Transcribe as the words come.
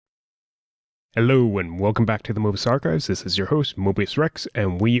Hello and welcome back to the Mobius Archives. This is your host, Mobius Rex,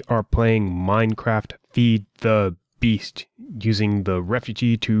 and we are playing Minecraft Feed the Beast using the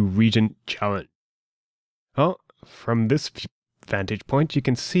Refugee to Regent challenge. Well, from this vantage point, you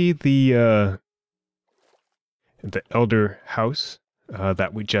can see the Elder House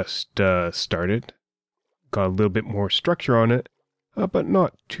that we just started. Got a little bit more structure on it, but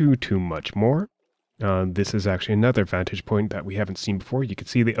not too much more. This is actually another vantage point that we haven't seen before. You can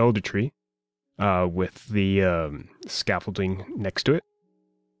see the Elder Tree. With the scaffolding next to it.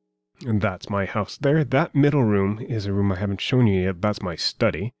 And that's my house there. That middle room is a room I haven't shown you yet. That's my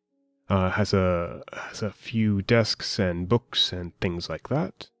study. Has a few desks and books and things like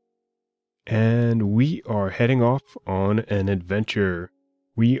that. And we are heading off on an adventure.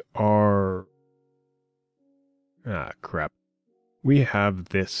 We are... Ah, crap. We have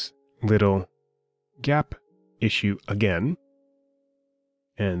this little gap issue again.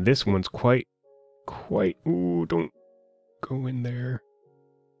 And this one's quite, ooh, don't go in there.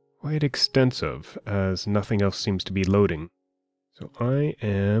 Quite extensive, as nothing else seems to be loading. So I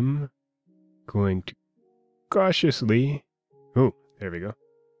am going to cautiously, oh, there we go,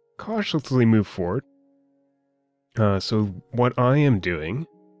 cautiously move forward. So what I am doing,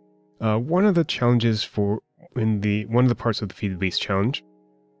 one of the challenges one of the parts of the Feed the Beast challenge,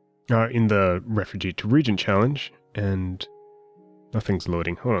 in the Refugee to Regent challenge, and nothing's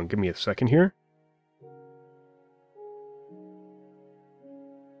loading. Hold on, give me a second here.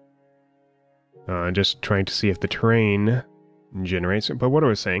 Just trying to see if the terrain generates. But what I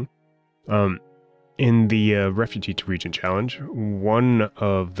was saying, in the Refugee to Regent challenge, one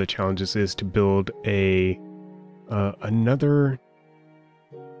of the challenges is to build another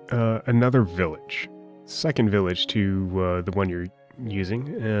village, second village to the one you're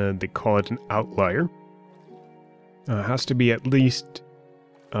using. They call it an outlier. Has to be at least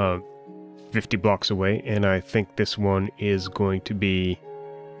 50 blocks away, and I think this one is going to be...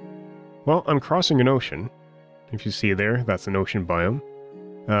 Well, I'm crossing an ocean. If you see there, that's an ocean biome.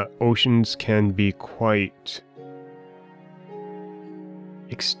 Oceans can be quite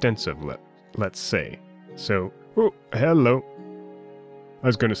extensive, let's say. So, oh, hello. I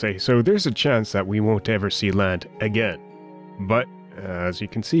was going to say, so there's a chance that we won't ever see land again. But, as you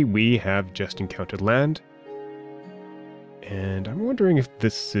can see, we have just encountered land. And I'm wondering if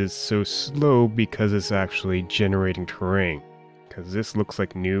this is so slow because it's actually generating terrain. Because this looks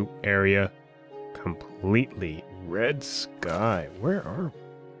like new area. Completely red sky. Where are we?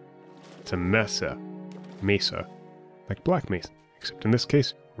 It's a Mesa. Mesa. Like Black Mesa. Except in this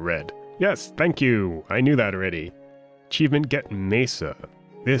case, red. Yes, thank you. I knew that already. Achievement Get Mesa.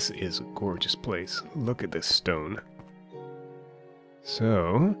 This is a gorgeous place. Look at this stone.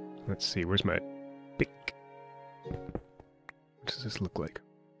 So, let's see. Where's my pick? What does this look like?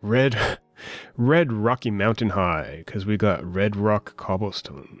 Red Rocky Mountain High, because we got red rock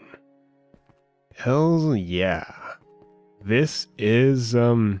cobblestone. Hell yeah. This is,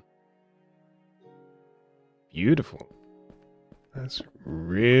 beautiful. That's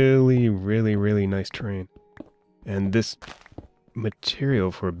really nice terrain. And this material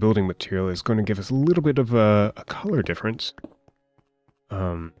for a building material is going to give us a little bit of a color difference.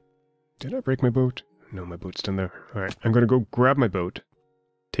 Did I break my boat? No, my boat's still there. Alright, I'm going to go grab my boat.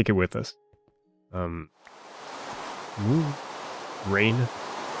 Take it with us. Rain.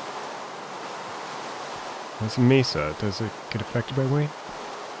 That's Mesa. Does it get affected by rain?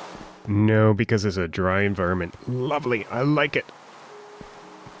 No, because it's a dry environment. Lovely. I like it.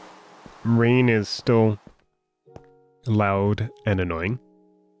 Rain is still loud and annoying.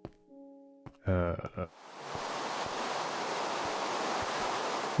 And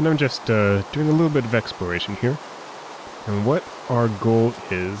I'm just doing a little bit of exploration here. And what our goal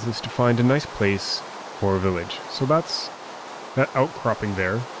is to find a nice place for a village. So that's that outcropping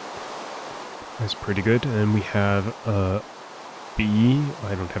there. That's pretty good. And we have a bee.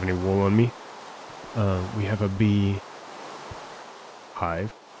 I don't have any wool on me. We have a bee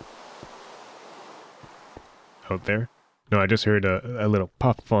hive out there. No, I just heard a little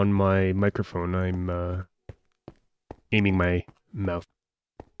puff on my microphone. I'm aiming my mouth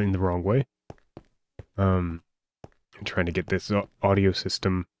in the wrong way. I'm trying to get this audio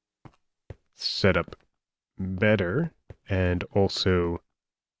system set up better, and also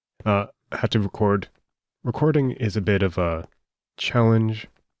have to record. Recording is a bit of a challenge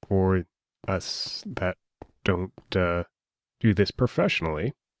for us that don't do this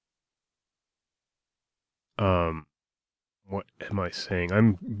professionally. What am I saying?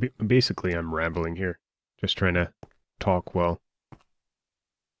 I'm rambling here, just trying to talk while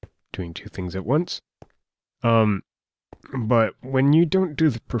doing two things at once. But when you don't do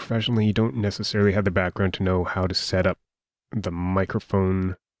this professionally, you don't necessarily have the background to know how to set up the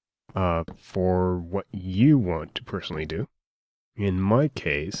microphone for what you want to personally do. In my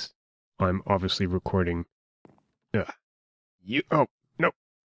case, I'm obviously recording oh, no.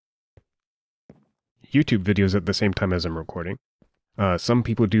 YouTube videos at the same time as I'm recording. Some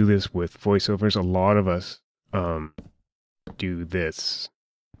people do this with voiceovers. A lot of us do this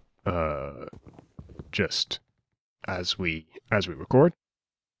just as we record.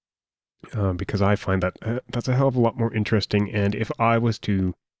 Because I find that that's a hell of a lot more interesting, and if I was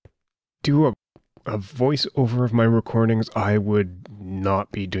to do a voiceover of my recordings, I would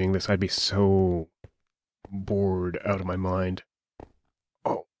not be doing this. I'd be so bored out of my mind.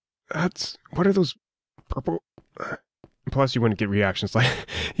 Oh, what are those purple? Plus, you wouldn't get reactions like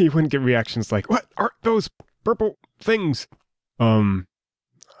what are those purple things? I'm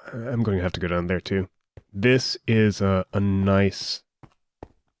going to have to go down there too. This is a nice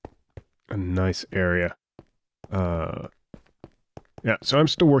area. Yeah, so I'm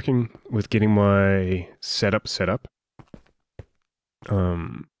still working with getting my setup set up.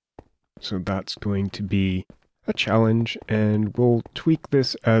 So that's going to be a challenge, and we'll tweak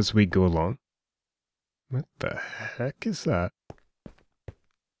this as we go along. What the heck is that?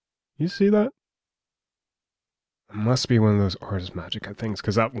 You see that? It must be one of those Ars Magica things,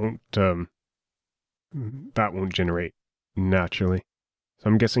 because that won't generate naturally. So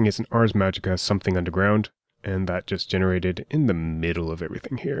I'm guessing it's an Ars Magica, something underground, and that just generated in the middle of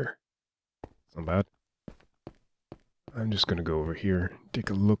everything here. Not bad. I'm just going to go over here, take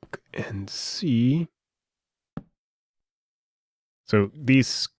a look, and see. So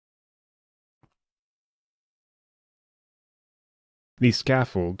these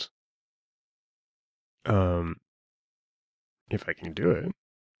scaffolds, if I can do it,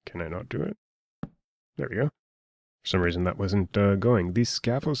 can I not do it? There we go. For some reason that wasn't going. These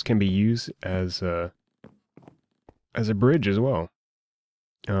scaffolds can be used as a bridge as well.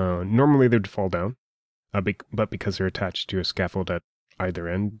 Normally they'd fall down, but because they're attached to a scaffold at either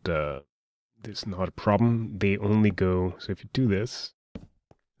end, there's not a problem. They only go, so if you do this,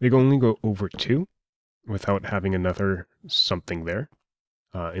 they only go over 2 without having another something there.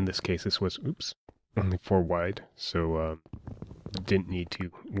 In this case, this was, only 4 wide, so didn't need to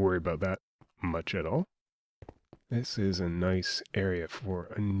worry about that much at all. This is a nice area for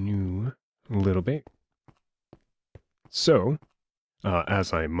a new little base. So,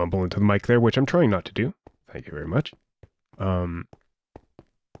 as I mumble into the mic there, which I'm trying not to do, thank you very much, I'm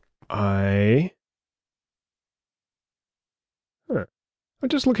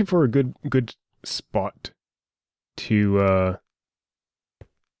just looking for a good spot to,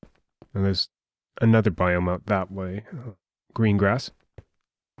 and there's another biome out that way, green grass.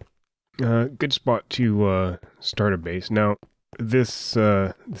 Good spot to start a base. Now, this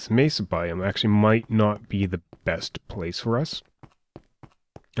Mesa biome actually might not be the best place for us.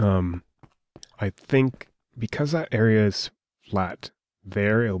 I think because that area is flat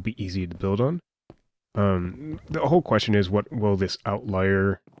there, it'll be easy to build on. The whole question is, what will this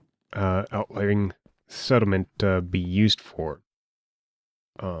outlying settlement be used for?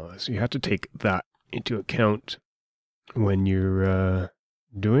 So you have to take that into account when you're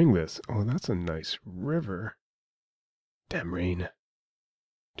doing this. Oh, that's a nice river. Damn rain.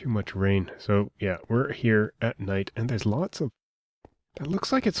 Too much rain. So yeah, we're here at night, and there's lots of... That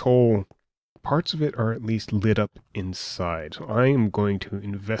looks like its whole... Parts of it are at least lit up inside. So I am going to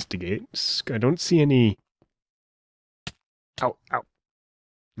investigate. I don't see any... Ow, ow.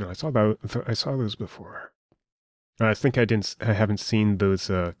 No, I saw those before. I think I haven't seen those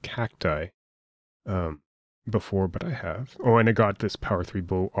cacti before, but I have. Oh, and I got this Power 3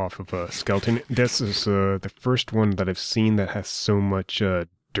 bow off of a skeleton. This is the first one that I've seen that has so much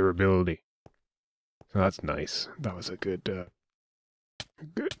durability. So that's nice. That was a good...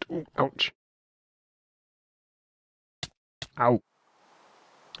 Oh, ouch. Ow.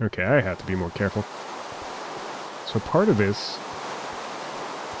 Okay, I have to be more careful. So part of this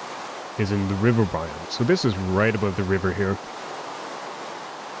is in the river biome. So this is right above the river here.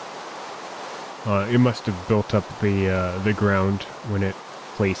 It must have built up the ground when it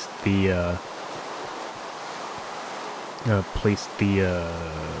placed the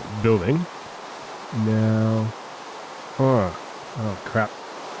building. Now, oh crap!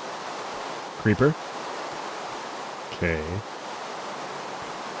 Creeper. Okay.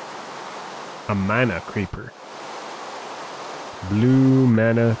 A mana creeper. Blue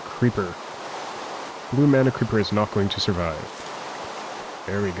mana creeper. Blue mana creeper is not going to survive.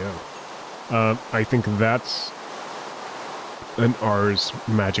 There we go. I think that's an Ars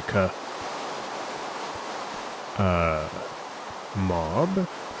Magica mob.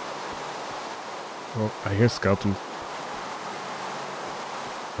 Well, I hear skeletons.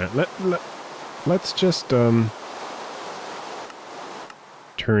 Let's just,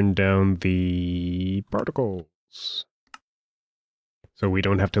 turn down the particles. So we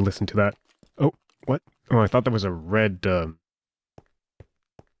don't have to listen to that. Oh, what? Oh, I thought that was a red,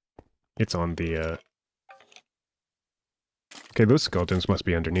 it's on the, Okay, those skeletons must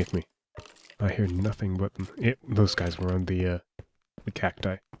be underneath me. I hear nothing but them. Those guys were on the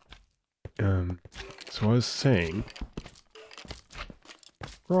cacti. So I was saying...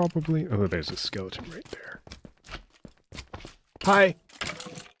 Probably... Oh, there's a skeleton right there. Hi!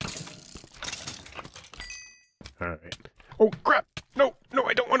 Alright. Oh, crap! No! No,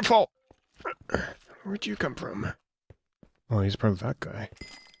 I don't want to fall! Where'd you come from? Oh, he's probably that guy.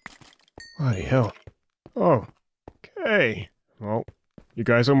 Bloody hell. Oh. Okay. Well, you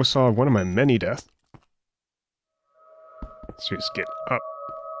guys almost saw one of my many deaths. Let's just get up.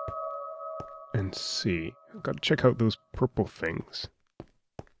 And see. I've got to check out those purple things.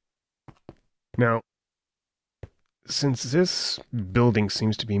 Now, since this building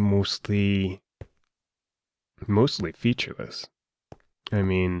seems to be mostly featureless, I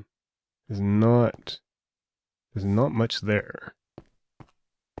mean, there's not much there.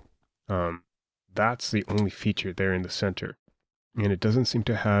 That's the only feature there in the center. And it doesn't seem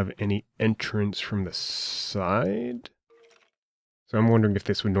to have any entrance from the side. So I'm wondering if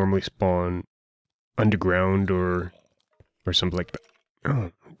this would normally spawn underground or something like that.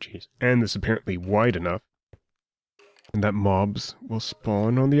 Oh, jeez. And this is apparently wide enough. And that mobs will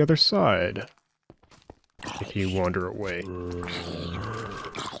spawn on the other side. If you wander away.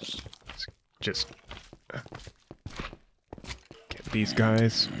 Let's just... get these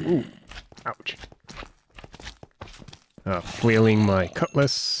guys. Ooh. Ouch. Flailing my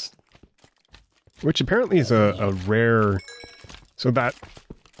cutlass. Which apparently is a rare... So that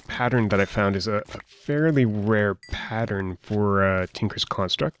pattern that I found is a fairly rare pattern for Tinker's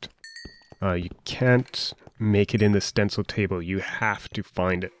Construct. You can't make it in the stencil table. You have to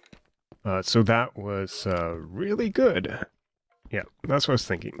find it. So that was really good. Yeah, that's what I was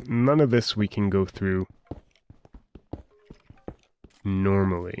thinking. None of this we can go through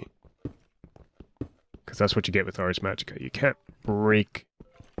normally. Because that's what you get with Ars Magica. You can't break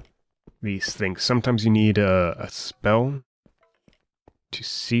these things. Sometimes you need a spell to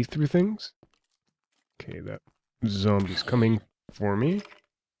see through things. Okay, that zombie's coming for me.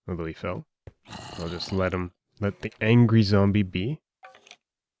 Although he fell. I'll just let the angry zombie be.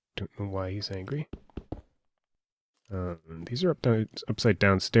 Don't know why he's angry. These are upside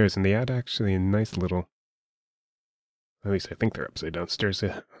down stairs, and they add actually a nice little... At least I think they're upside down stairs.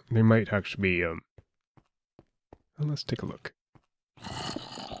 They might actually be, well, let's take a look.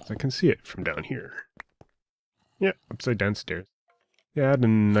 So I can see it from down here. Yeah, upside down stairs. They add a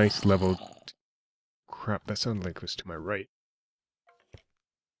nice level... Crap, that sounded like it was to my right.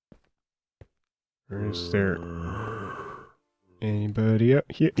 Or is there... Anybody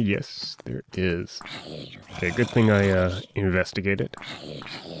up here? Yes, there is. Okay, good thing I investigated.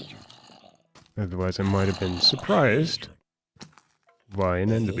 Otherwise I might have been surprised by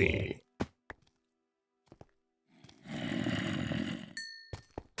an enemy.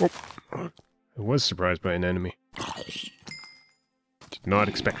 Oh, I was surprised by an enemy. Did not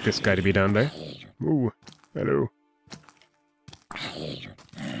expect this guy to be down there. Ooh, hello.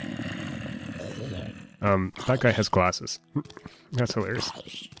 That guy has glasses. That's hilarious.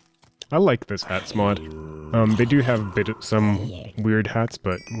 I like this hats mod. They do have a bit of some weird hats,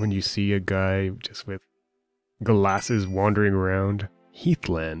 but when you see a guy just with glasses wandering around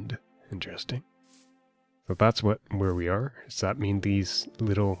Heathland, interesting. So that's where we are. Does that mean these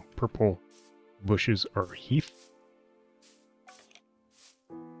little purple bushes are heath?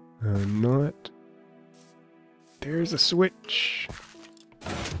 Not. There's a switch.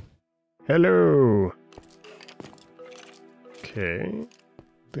 Hello. Okay,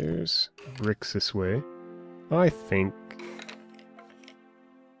 there's bricks this way. I think...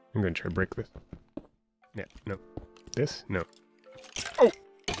 I'm gonna try to break this. Yeah, no. This? No. Oh!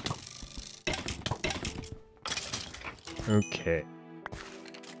 Okay.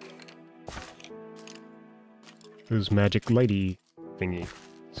 Those magic lighty thingy.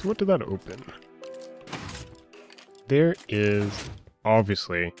 So what did that open? There is,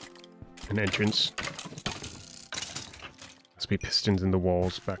 obviously, an entrance. Must be pistons in the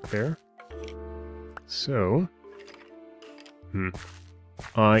walls back there. So...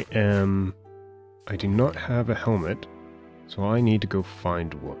 I do not have a helmet, so I need to go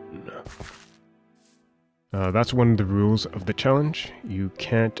find one. That's one of the rules of the challenge. You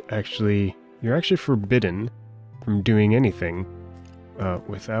can't actually... You're actually forbidden from doing anything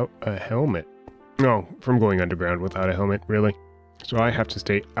without a helmet. No, from going underground without a helmet, really. So I have to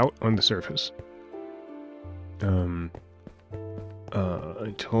stay out on the surface.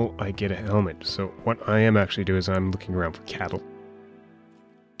 Until I get a helmet. So what I am actually doing is I'm looking around for cattle.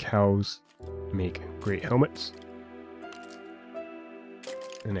 Cows make great helmets.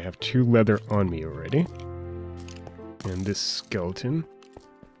 And I have 2 leather on me already. And this skeleton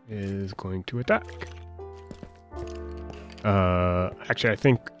is going to attack. Actually, I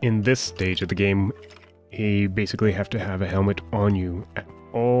think in this stage of the game, you basically have to have a helmet on you at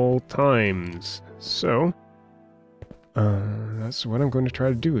all times. So, that's what I'm going to try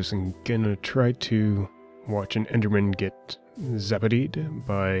to do, is I'm going to try to watch an Enderman get zappadied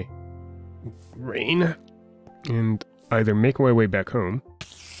by rain, and either make my way back home,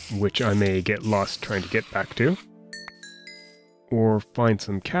 which I may get lost trying to get back to, or find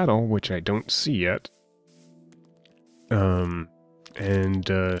some cattle, which I don't see yet, and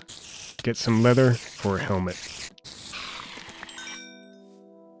get some leather for a helmet.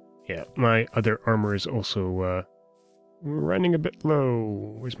 Yeah, my other armor is also running a bit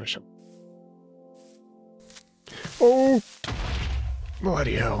low. Where's my shovel? Oh!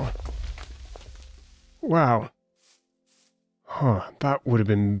 Bloody hell. Wow. Huh, that would have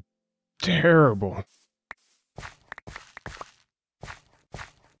been terrible.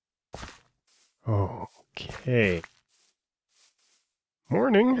 Okay.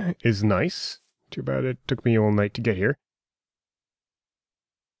 Morning is nice. Too bad it took me all night to get here.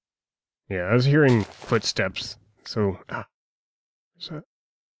 Yeah, I was hearing footsteps, so... what's that?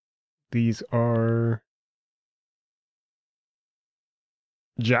 These are...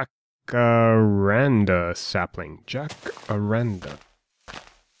 Jacaranda sapling. Jacaranda.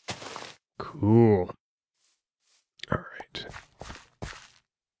 Cool. Alright.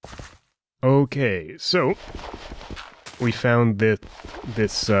 Okay, so... we found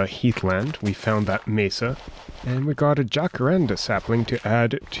this heathland, we found that mesa, and we got a jacaranda sapling to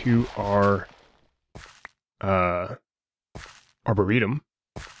add to our arboretum.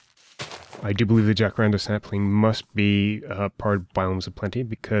 I do believe the jacaranda sapling must be part of Biomes of Plenty,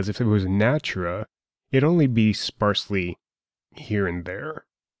 because if it was natura, it'd only be sparsely here and there.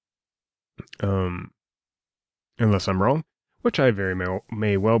 Unless I'm wrong, which I very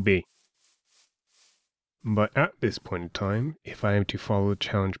may well be. But at this point in time, if I am to follow the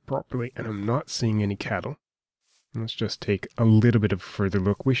challenge properly and I'm not seeing any cattle, let's just take a little bit of a further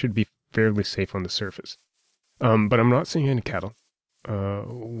look. We should be fairly safe on the surface. But I'm not seeing any cattle,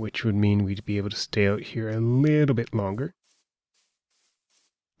 which would mean we'd be able to stay out here a little bit longer.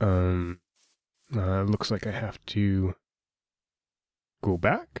 Looks like I have to go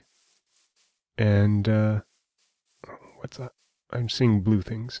back. And, what's that? I'm seeing blue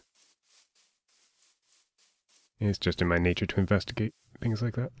things. It's just in my nature to investigate things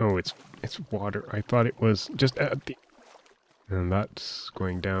like that. Oh, it's water. I thought it was just at the... and that's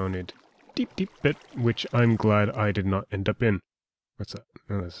going down a deep, deep pit, which I'm glad I did not end up in. What's that?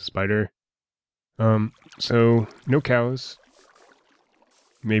 Oh, that's a spider. So, no cows.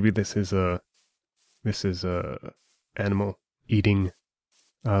 Maybe this is a animal eating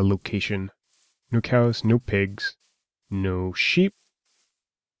location. No cows, no pigs, no sheep.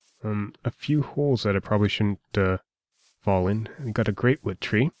 A few holes that I probably shouldn't fall in. I got a great wood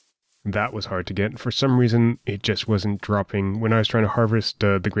tree. That was hard to get. For some reason, it just wasn't dropping. When I was trying to harvest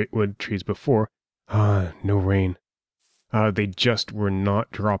the great wood trees before, no rain. They just were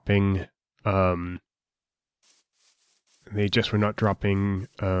not dropping,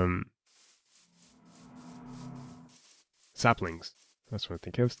 saplings. That's what I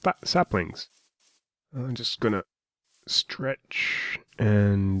think of. Saplings. I'm just gonna stretch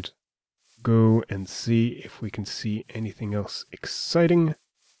and go and see if we can see anything else exciting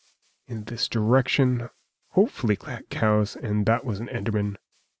in this direction. Hopefully cows, and that was an Enderman.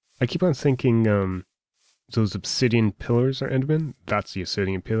 I keep on thinking those obsidian pillars are Enderman. That's the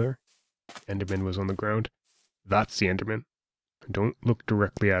obsidian pillar. Enderman was on the ground. That's the Enderman. Don't look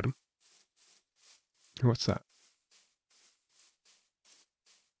directly at him. What's that?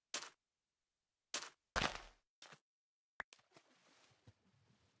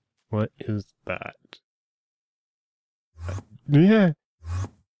 What is that? Yeah.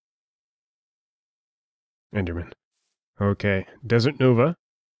 Enderman. Okay. Desert Nova.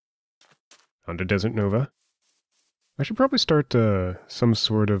 Found a Desert Nova. I should probably start some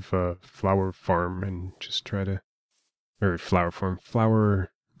sort of flower farm and just try to... or flower farm.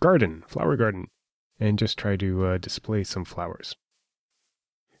 Flower garden. Flower garden. And just try to display some flowers.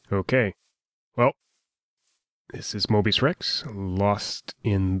 Okay. Well, this is Mobius Rex, lost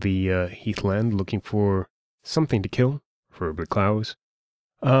in the heathland, looking for something to kill, preferably clouds.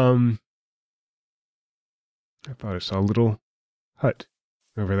 I thought I saw a little hut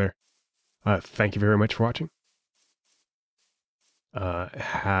over there. Thank you very much for watching.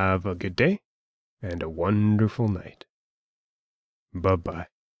 Have a good day and a wonderful night. Bye-bye.